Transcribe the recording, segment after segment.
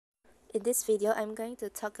In this video, I'm going to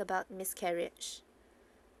talk about miscarriage.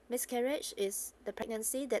 Miscarriage is the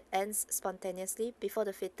pregnancy that ends spontaneously before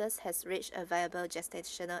the fetus has reached a viable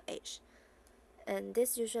gestational age. And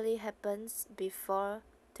this usually happens before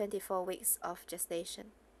 24 weeks of gestation.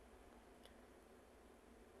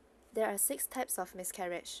 There are 6 types of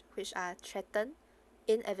miscarriage, which are threatened,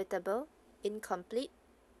 inevitable, incomplete,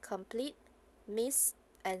 complete, miss,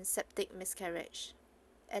 and septic miscarriage.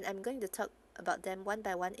 And I'm going to talk about them one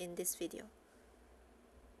by one in this video.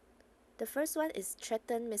 The first one is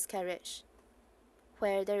threatened miscarriage,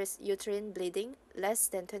 where there is uterine bleeding less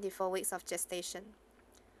than 24 weeks of gestation,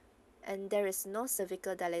 and there is no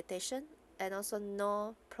cervical dilatation and also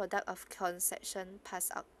no product of conception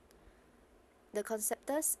pass out. The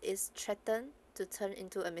conceptus is threatened to turn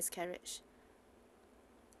into a miscarriage.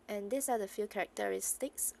 And these are the few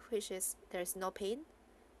characteristics, which is there is no pain,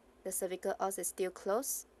 the cervical os is still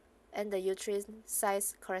closed, and the uterine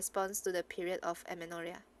size corresponds to the period of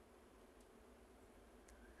amenorrhea.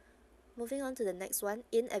 Moving on to the next one,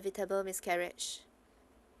 inevitable miscarriage.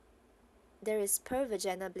 There is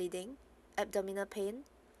per-vaginal bleeding, abdominal pain,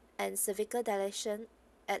 and cervical dilation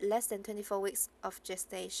at less than 24 weeks of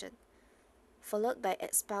gestation, followed by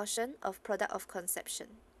expulsion of product of conception.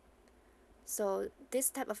 So this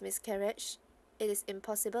type of miscarriage, it is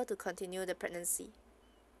impossible to continue the pregnancy.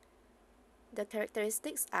 The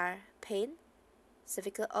characteristics are pain,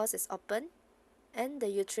 cervical os is open, and the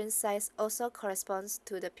uterine size also corresponds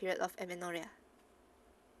to the period of amenorrhea.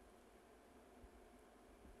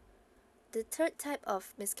 The third type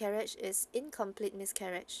of miscarriage is incomplete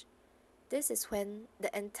miscarriage. This is when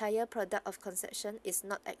the entire product of conception is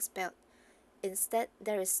not expelled. Instead,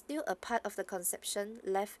 there is still a part of the conception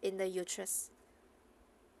left in the uterus.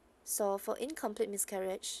 So for incomplete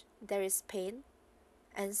miscarriage, there is pain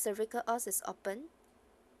and cervical os is open,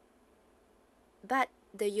 but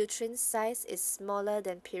the uterine size is smaller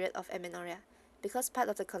than period of amenorrhea because part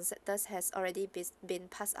of the conceptus has already been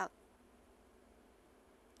passed out.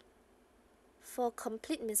 For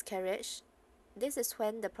complete miscarriage, this is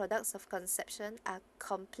when the products of conception are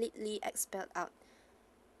completely expelled out.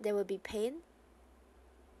 There will be pain,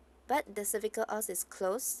 but the cervical os is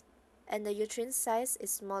closed and the uterine size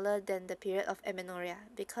is smaller than the period of amenorrhea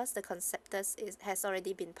because the conceptus has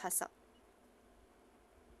already been passed out.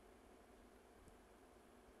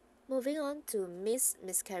 Moving on to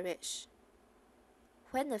miscarriage.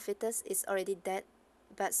 When the fetus is already dead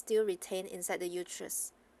but still retained inside the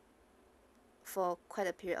uterus for quite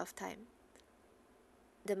a period of time.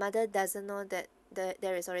 The mother doesn't know that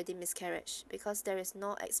there is already miscarriage because there is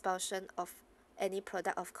no expulsion of any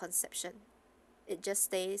product of conception. It just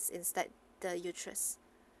stays inside the uterus.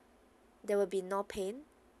 There will be no pain,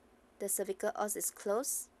 the cervical os is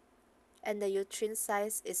closed, and the uterine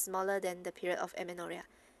size is smaller than the period of amenorrhea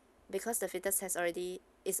because the fetus is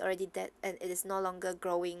already dead and it is no longer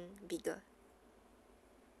growing bigger.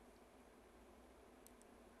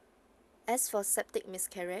 As for septic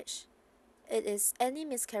miscarriage, it is any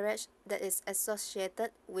miscarriage that is associated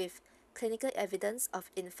with clinical evidence of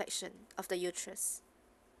infection of the uterus.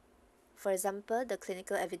 For example, the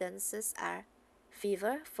clinical evidences are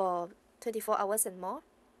fever for 24 hours and more,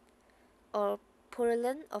 or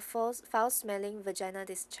purulent or foul-smelling vaginal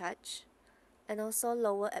discharge, and also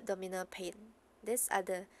lower abdominal pain. These are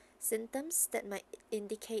the symptoms that might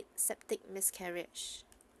indicate septic miscarriage.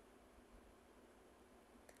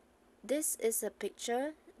 This is a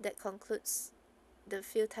picture that concludes the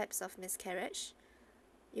few types of miscarriage.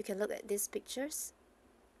 You can look at these pictures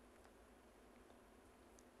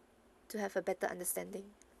to have a better understanding.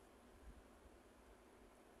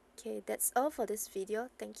 Okay, that's all for this video.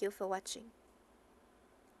 Thank you for watching.